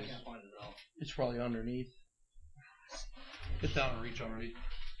doing I anyways. can't find it at all. It's probably underneath. It's down in reach already.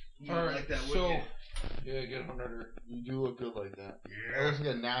 You All right, like that, so wouldn't yeah, get under there. You do look good like that. It looks like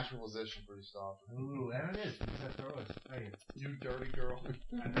a natural position for you, Stop. Ooh, there it is. What's that throw us? Hey, You dirty girl.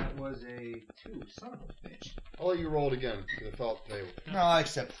 and that was a 2. Son of a bitch. I'll let you roll it again because it fell off the table. No, I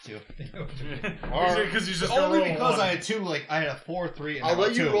accept it too. Because he's just Only gonna roll because one. I had 2. Like I had a 4, 3, and I'll now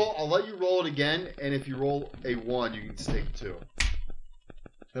let a you 2. roll. I'll let you roll it again, and if you roll a 1, you can take 2.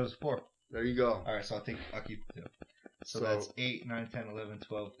 That was 4. There you go. All right, so I'll keep 2. So, So- that's 8, 9, 10, 11,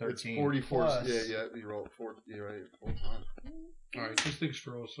 12, 13. It's 44. plus- Yeah. You roll 4. You're right. 4 times. All right, this thing's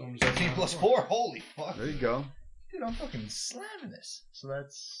froze. So I'm just 13 plus 4. Holy fuck. There you go. Dude, I'm fucking slamming this. So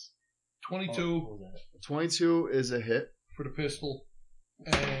that's 22 what was that? 22 is a hit. for the pistol,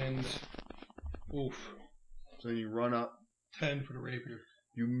 and oof, So you run up. 10 for the rapier.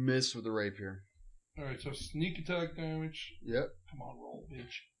 You miss with the rapier. All right, so sneak attack damage. Yep. Come on, roll,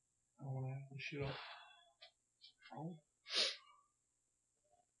 bitch. I don't want to have this shit up. Roll.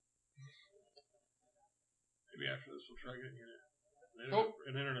 Maybe after this we'll try getting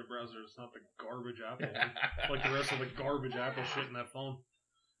an internet browser. It's not the garbage Apple one. Like the rest of the garbage Apple shit in that phone.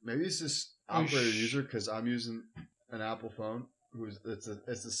 Maybe it's just Oh, operator user because I'm using an Apple phone. It's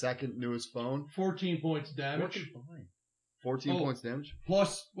the second newest phone. 14 points damage. Working fine. 14 Oh. points damage.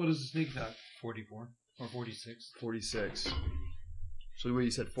 Plus, what is the sneak attack? 44 or 46. 46. So what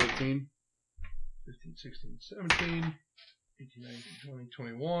you said, 14? 15, 16, 17, 18, 19, 20,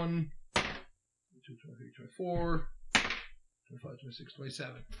 21, 22, 23, 24, 25, 26,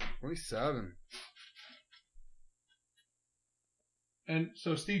 27. 27. And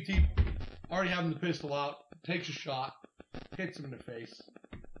so Steve T, already having the pistol out, takes a shot, hits him in the face.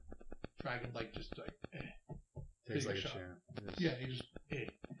 Dragon, just Takes Take like a a shot. champ. yeah, he just,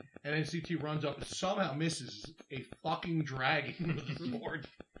 And then CT runs up and somehow misses a fucking dragon with a sword.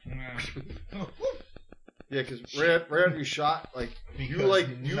 Yeah, because right after you shot,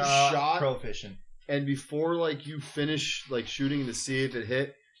 you not shot, proficient. and before you finish shooting to see if it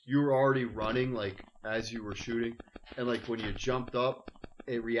hit, you were already running as you were shooting, and when you jumped up,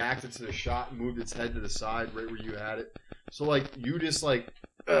 it reacted to the shot and moved its head to the side right where you had it. So you just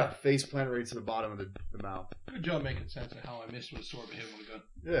face plant right to the bottom of the mouth. Good job making sense of how I missed with a sword but hit him with a gun.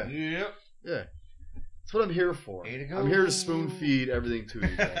 Yeah, Yep. yeah. That's what I'm here for. Way to go. I'm here to spoon feed everything to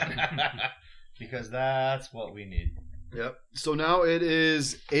you guys. Because that's what we need. Yep. So now it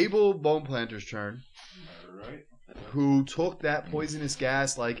is Abel Boneplanter's turn, Alright. who took that poisonous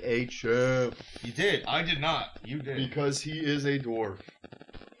gas like a champ You did. I did not. You did. because he is a dwarf.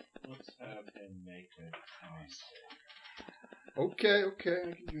 Let's have him make a con save. Okay, I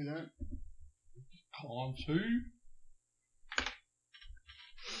can do that. Con 2.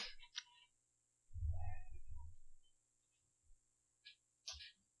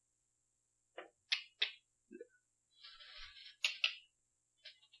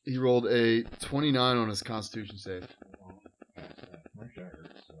 He rolled a 29 on his Constitution save. My shot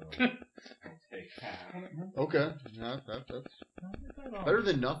hurts, so I'll take half. Okay, yeah, that's better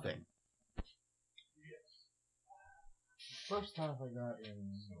than nothing. First half I got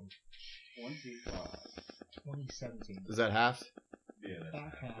in 2017. Is that half? Yeah, that's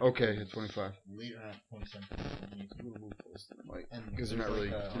Back half. Okay, 25. Later half 2017. Because you're not really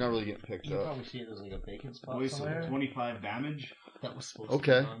getting picked You up. probably see it as a bacon spot Wait, so somewhere. 25 damage? That was supposed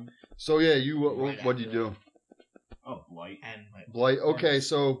Okay. to be done. So yeah, Right what'd you after do? Oh, blight. And Blight. Okay,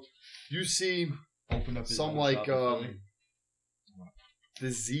 so you see opened up his some own shop in Philly.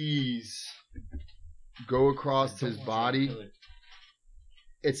 disease go across his body.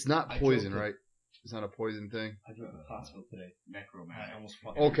 It's not I poison, drove to- right? It's not a poison thing. I drove to the hospital today. I Necromantic. almost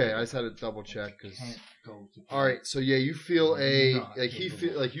fucking Okay, I just had to double check because. can't go to All right, so yeah, you feel a Not he capable.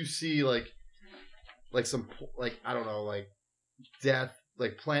 feel you see some I don't know death,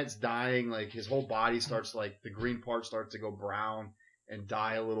 plants dying, his whole body starts the green part starts to go brown and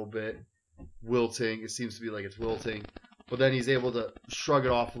die a little bit, wilting. It seems to be it's wilting, but then he's able to shrug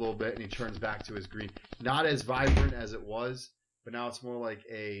it off a little bit and he turns back to his green. Not as vibrant as it was, but now it's more like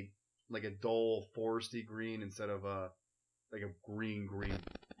a dull foresty green instead of a green,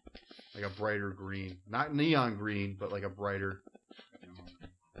 like a brighter green, not neon green, but a brighter.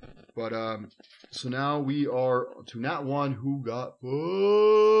 But so now we are to not one who got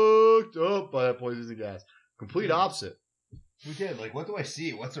fucked up by that poison gas. Complete opposite. We did. What do I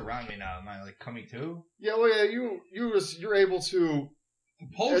see? What's around me now? Am I coming to? Yeah, well, yeah, you're able to The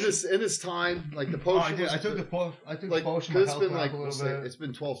In potion. this time, like the Oh, potion. I took the like, potion. 'cause My it's been health went like up a we'll little say, bit. it's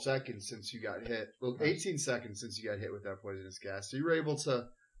been 12 seconds since you got hit. Well, 18 seconds since you got hit with that poisonous gas. So you were able to,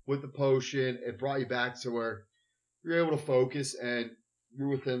 with the potion, it brought you back to where you're able to focus, and you're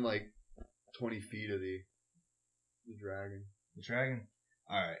within like 20 feet of the dragon. The dragon.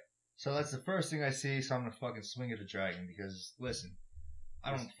 All right. So that's the first thing I see. So I'm gonna fucking swing at the dragon because listen, I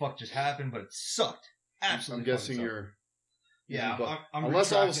don't know what the fuck just happened, but it sucked. Absolutely. I'm guessing fucking you're. Yeah. but I'm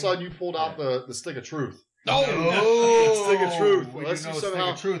unless all of a retracting. sudden you pulled out the stick of truth. Oh, Stick of truth. Well, Unless you know you stick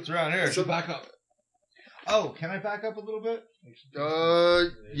somehow- of truth around here. So- Back up. Oh, can I back up a little bit?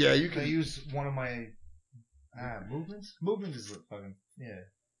 Yeah, you Can I can. use one of my movements? Movement is fucking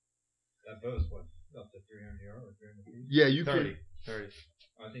That bow's what? Up to 300 yards or 300 feet? Yeah, you 30. can. 30.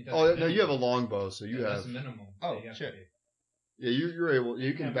 I think that's Oh the no, you have a minimum. longbow, so you Yeah, have. That's the minimum. Oh, that you have shit. to be. Yeah, you're able.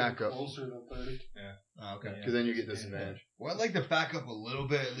 You can Can't back be up closer than 30. Oh, okay. because then you get disadvantage. Well, I'd like to back up a little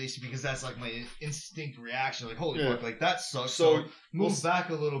bit at least because that's like my instinct reaction. Like, holy Yeah. fuck, like that sucks. So, So, move we'll- back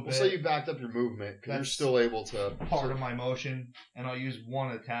a little bit. We'll say you backed up your movement because you're That's- still able to. part of my motion, and I'll use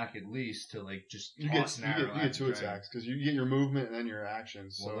one attack at least to like just You toss get an arrow you at get the two dragon. attacks because you get your movement and then your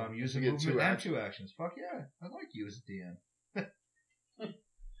actions. So Well, I'm using you get movement two and actions. 2 actions. Fuck yeah, I like you as a DM.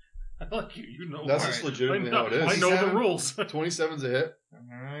 I like you. You know. That's All just right. legitimately I know, how it is. I know the 27? rules. 27's a hit.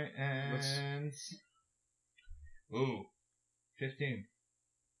 All right, and ooh, 15.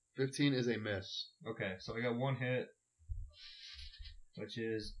 15 is a miss. Okay, so I got one hit, which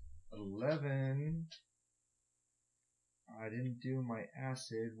is 11. I didn't do my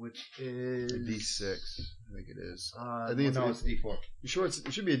acid, which is A D6, I think it is. I think it's- no, it's D4. You sure it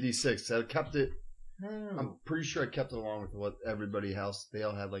should be a D6? I kept it. No, I'm pretty sure I kept it along with what everybody else. They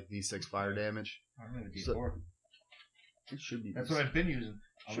all had like D6 fire damage. I'm gonna D4. So- It should be. That's what I've been using.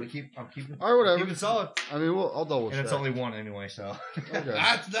 I'm keeping. All right, whatever. Keep it solid. I mean, I'll double And check. it's only one anyway, so. Okay.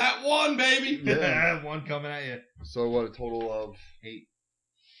 That's that one, baby. Yeah. One coming at you. So what? A total of 8.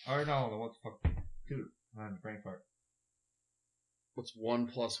 Or no, what the fuck? 2. Brain fart. what's 1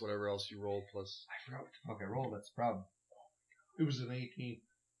 plus whatever else you rolled plus. I forgot what the fuck I rolled. That's the problem. It was an 18.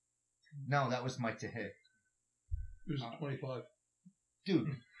 No, that was my to hit. It was a 25.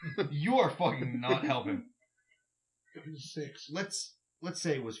 Dude, you are fucking not helping. It was a 6. Let's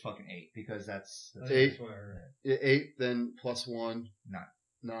say it was fucking 8 because that's 8. That's what I heard. 8, then plus 1. 9.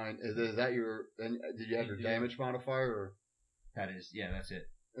 9. Is that your? Then did you have your Yeah. damage modifier or? That is, yeah, that's it.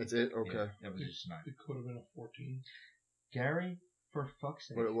 That's it. Okay, Yeah, that was just 9. It could have been a 14. Gary, for fuck's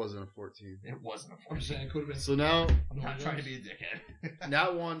sake. but it wasn't a 14. It wasn't a I'm 14. saying it could have been. So now I'm not trying to be a dickhead.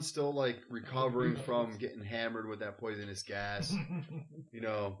 that one's still like recovering from getting hammered with that poisonous gas. You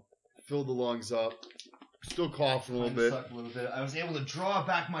know, filled the lungs up. Still coughing a little bit. Sucked a little bit. I was able to draw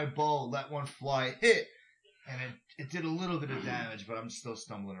back my bow, let one fly, hit, and it did a little bit of damage, but I'm still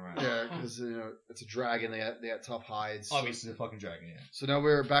stumbling around. Yeah, because you know it's a dragon. They got tough hides. Obviously, the fucking dragon, yeah. So now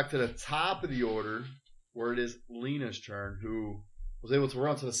we're back to the top of the order, where it is Lena's turn, who was able to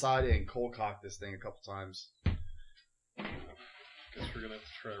run to the side and cold cock this thing a couple times. Guess we're gonna have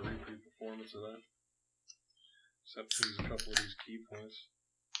to try a repeat performance of that. Just have to use a couple of these key points.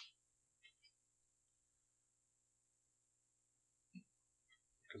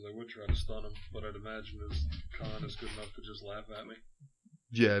 Because I would try to stun him, but I'd imagine his con is good enough to just laugh at me.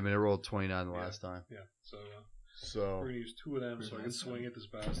 Yeah, I mean I rolled 29 the last time. Yeah, so So we're gonna use 2 of them so I can swing at this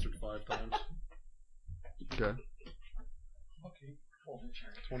bastard 5 times. okay,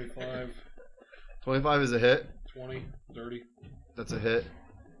 25, 25 is a hit. 20, 30, That's a hit.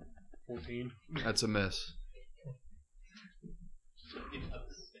 14. That's a miss.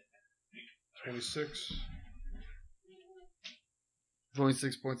 26.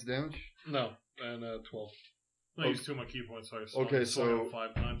 26 points of damage. No, and 12. I used 2 of my key points, so I swung, Okay, swung so- him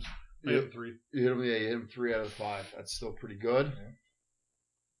 5 times. I Yeah. hit 3. You hit him. Yeah, you hit him 3 out of 5. That's still pretty good.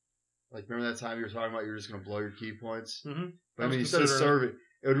 Like remember that time you were talking about you were just gonna blow your key points. Mm-hmm. But I was mean, instead of considering serve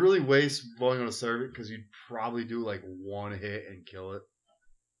it would really waste blowing on a serve it because you'd probably do like 1 hit and kill it.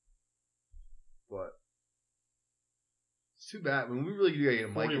 But it's too bad. I mean, we really do get a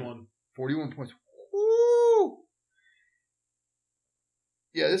mic. 41. 41 points. Woo!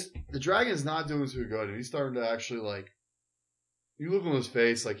 Yeah, the dragon's not doing too good, and he's starting to actually like. You look on his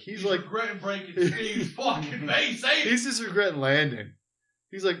face, like he's like regretting breaking Steve's fucking face, ain't he? he's just regretting landing.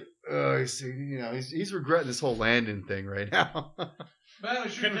 He's like, he's regretting this whole landing thing right now. Man, I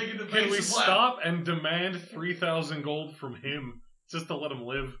should have taken the Can we base and left. stop and demand 3,000 gold from him just to let him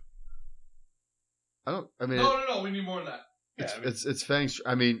live? I mean, No, we need more than that. It's Fang's.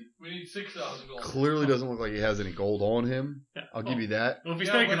 I mean, We need 6,000 gold. clearly doesn't look like he has any gold on him. Yeah. I'll give you that. Well, if he's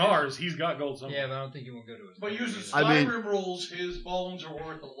Yeah, taking but- ours, he's got gold somewhere. Yeah, but I don't think he won't go to his. But using I mean- Skyrim rules, his bones are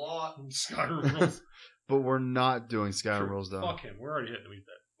worth a lot. Skyrim rules. But we're not doing Skyrim Sure, rules though. Fuck him. We're already hitting him with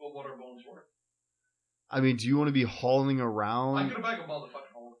that. But what are bones worth? I mean, do you want to be hauling I around? could have back a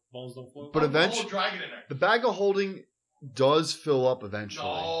motherfucking hole. Bones don't float. But I'll eventually- hold a dragon in there. The bag of holding does fill up eventually.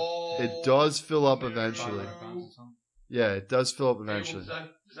 No. It does fill up No. eventually. 500 pounds or something. Yeah, it does fill up Hey, eventually.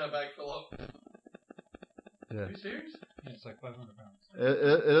 does that bag fill up? Yeah. Are you serious? Yeah, it's like 500 pounds.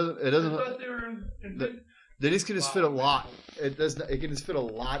 It doesn't. I thought they were in The- They just can just fit a lot. It does. It can just fit a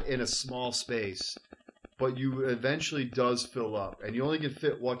lot in a small space, but you eventually does fill up, and you only can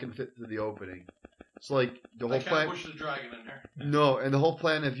fit what can fit through the opening. So like the I whole can't plan. push the dragon in there. No, and the whole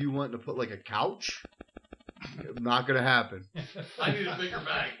plan, if you want to put like a couch, not gonna happen. I need a bigger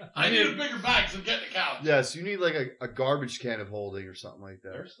bag. I need a bigger bag so I'm getting a couch. Yes, you need like a garbage can of holding or something like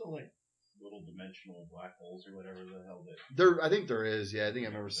that. There's still like little dimensional black holes or whatever the hell they. There, I think there is. Yeah, I think I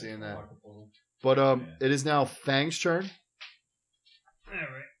remember seeing that. Marco But Yeah. it is now Fang's turn.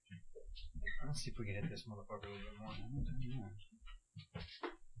 Alright. Let's see if we can hit this motherfucker a little bit more.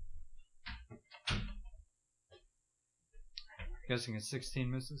 Guessing it's 16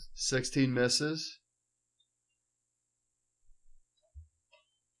 misses. 16 misses.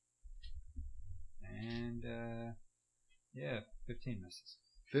 And, yeah, 15 misses.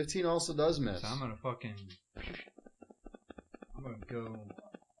 15 also does miss. So I'm gonna go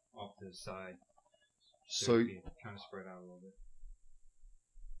off to the side. So kind of spread out a little bit.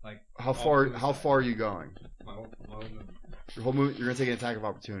 Like how off far to the how side. far are you going? My whole movement. Your whole move, you're gonna take an attack of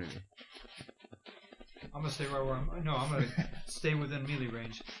opportunity. I'm gonna stay right where I'm. No, I'm gonna stay within melee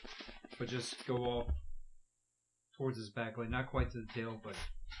range, but just go off towards his back leg. Not quite to the tail, but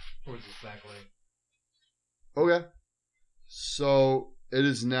towards his back leg. Okay. So it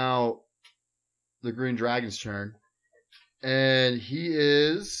is now the Green Dragon's turn, and he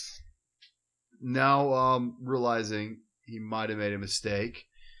is now realizing he might have made a mistake.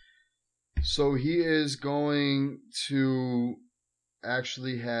 So he is going to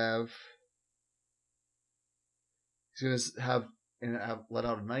actually have. He's going to have let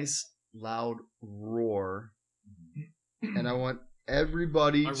out a nice loud roar, and I want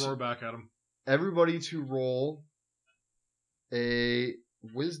everybody. I roar back at him. Everybody to roll a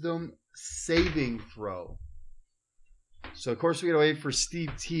wisdom saving throw. So of course we gotta wait for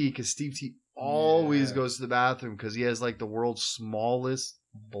Steve T, because Steve T always goes to the bathroom because he has like the world's smallest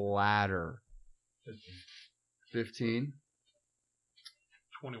bladder. 15.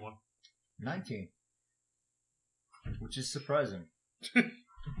 21. 19. Which is surprising.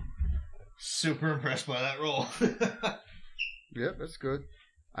 Super impressed by that roll. Yep, that's good.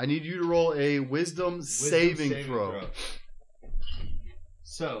 I need you to roll a wisdom saving throw.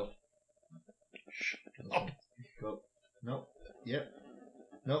 So. Oh. Go. Nope. Yep.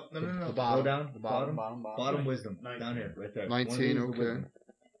 Nope. No. The bottom. Go down. The bottom. Bottom wisdom. Down here. Right there. 19, One of these is the okay. wisdom.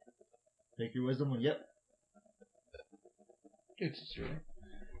 Take your wisdom one. Yep. It's a 0.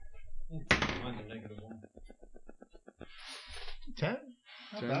 Mine's a -1. 10?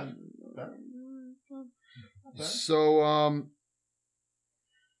 Not bad. 10. So,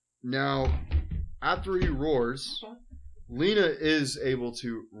 now, after he roars, Lena is able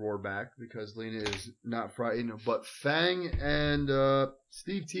to roar back because Lena is not frightened, but Fang and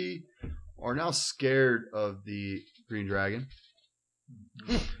Steve T are now scared of the Green Dragon.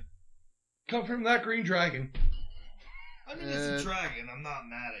 Come from that green dragon. I mean, it's a dragon. I'm not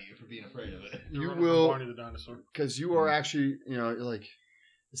mad at you for being afraid of it. You Running from will, Barney the dinosaur. because you are actually, you're like,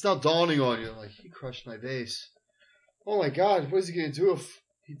 it's not dawning on you, like, he crushed my base. Oh my god, what is he going to do if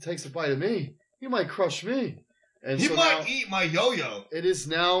he takes a bite of me? He might crush me. And He so might now, eat my yo-yo. it is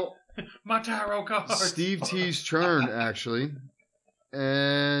now My tarot card. Steve T's turn, actually.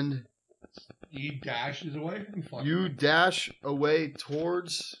 And He dashes away from fucking you dash away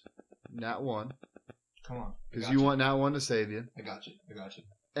towards Nat 1. Come on. Because you want Nat 1 to save you. I got you.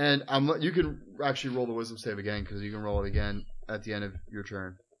 And you can actually roll the wisdom save again, because you can roll it again at the end of your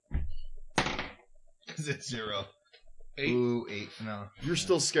turn. Because it's 0. 8. Ooh, 8. No. You're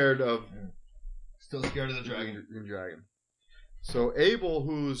still scared of Still scared of the dragon. Green Dragon. So Abel,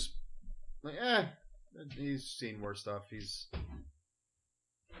 who's like, he's seen worse stuff.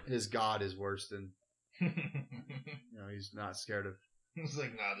 His god is worse than, he's not scared of. It's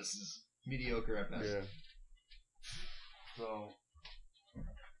like, nah, this is mediocre at best. Yeah. So.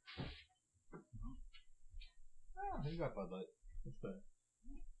 Oh, you got Bud Light. That's better.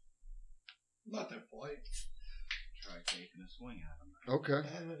 Not that fight. Try taking a swing at him. Okay.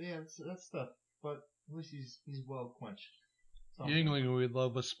 Yeah, that's stuff. But at least he's well quenched. Yingling would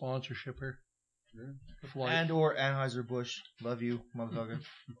love a sponsorship here. With light. And or Anheuser-Busch. Love you, motherfucker.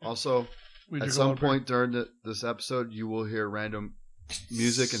 Also, We at drink some a lot of beer. point during this episode, you will hear random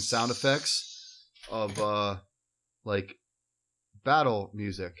music and sound effects of like battle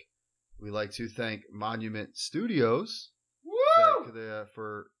music. We like to thank Monument Studios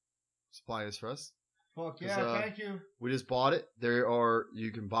for supplying this for us. Fuck yeah, yeah, thank you. We just bought it.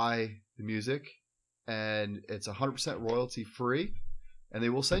 You can buy the music, and it's 100% royalty free, and they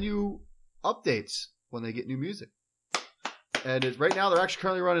will send you updates when they get new music. And right now, they're actually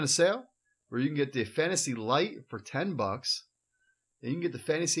currently running a sale where you can get the Fantasy Light for $10, and you can get the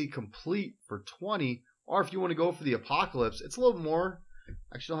Fantasy Complete for $20. Or if you want to go for the Apocalypse, it's a little more.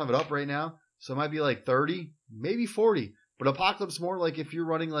 I actually don't have it up right now, so it might be like $30, maybe $40. But Apocalypse more like if you're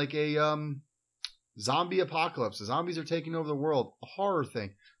running like a zombie apocalypse. The zombies are taking over the world. A horror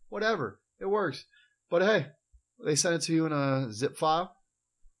thing. Whatever. It works. But hey, they send it to you in a zip file.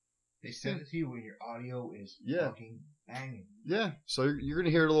 They send it to you when your audio is Yeah. fucking banging. Yeah. So you're going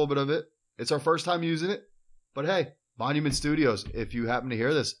to hear a little bit of it. It's our first time using it. But hey, Monument Studios, if you happen to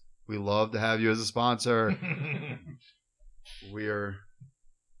hear this, we love to have you as a sponsor. We're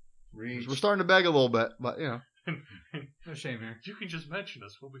starting to beg a little bit, but you know. No shame here. You can just mention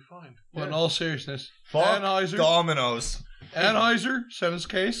us. We'll be fine. But in all seriousness, Fuck Anheuser, Domino's. Anheuser, send us a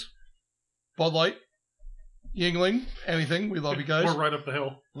case. Bud Light, Yingling, anything. We love you guys. We're right up the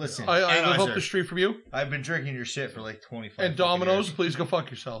hill. Listen, I live up Anheuser, the street from you. I've been drinking your shit for like 25 And Domino's, fucking please go fuck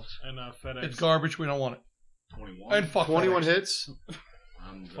yourselves. And FedEx. It's garbage. We don't want it. 21. And fuck 21 FedEx. hits.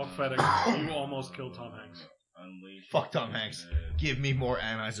 I'm Fuck gonna FedEx. You almost killed Tom Hanks. Unleash. Fuck Tom Hanks. Give me more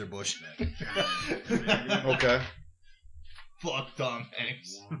Anheuser-Busch. Okay. Fuck Tom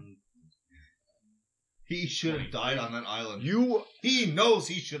Hanks. He should have died on that island. He knows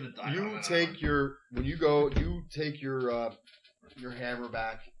he should have died. You take your hammer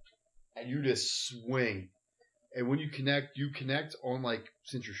back and you just swing. And when you connect on like,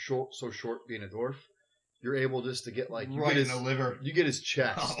 since you're so short being a dwarf, you're able just to get like you right get in his the liver. you get his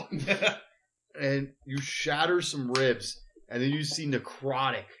chest Oh. and you shatter some ribs and then you see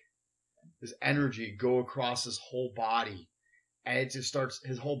necrotic, this energy go across his whole body. And it just starts,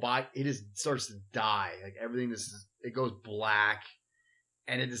 his whole body, it just starts to die. Like everything it goes black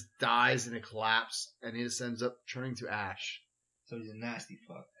and it just dies and it collapses and it just ends up turning to ash So he's a nasty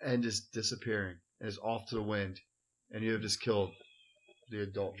fuck. and just disappearing and is off to the wind. And you have just killed the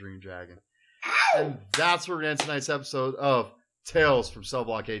adult Dream Dragon. And that's where we're going to end tonight's episode of Tales from Cell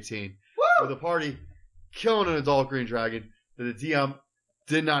Block 18. With the party killing an adult Green Dragon that the DM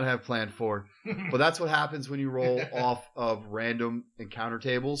did not have planned for. But that's what happens when you roll off of random encounter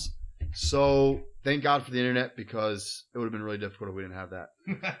tables. So thank God for the internet, because it would have been really difficult if we didn't have that.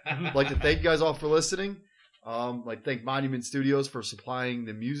 I'd like to thank you guys all for listening. Thank Monument Studios for supplying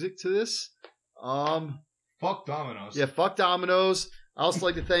the music to this. Fuck Domino's. Yeah, fuck Domino's. I also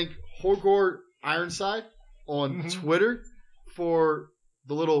like to thank Horgor Ironside on Twitter for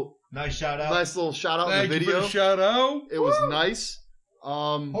the Nice shout out. nice little shout out in Thank the you video. for the shout out. It was nice.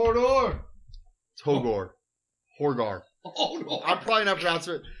 Hodor. Horgor. I'm probably not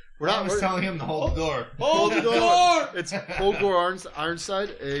pronouncing it. I was telling him to hold the door. Hold the door. It's Horgor Ironside.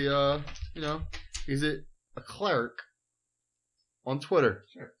 He's a cleric on Twitter.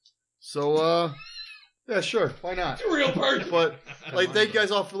 Sure. So yeah, sure, why not? It's a real person. But thank you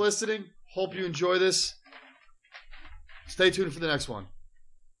guys all for listening. Hope you enjoy this. Stay tuned for the next one.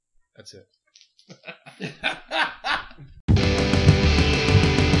 That's it.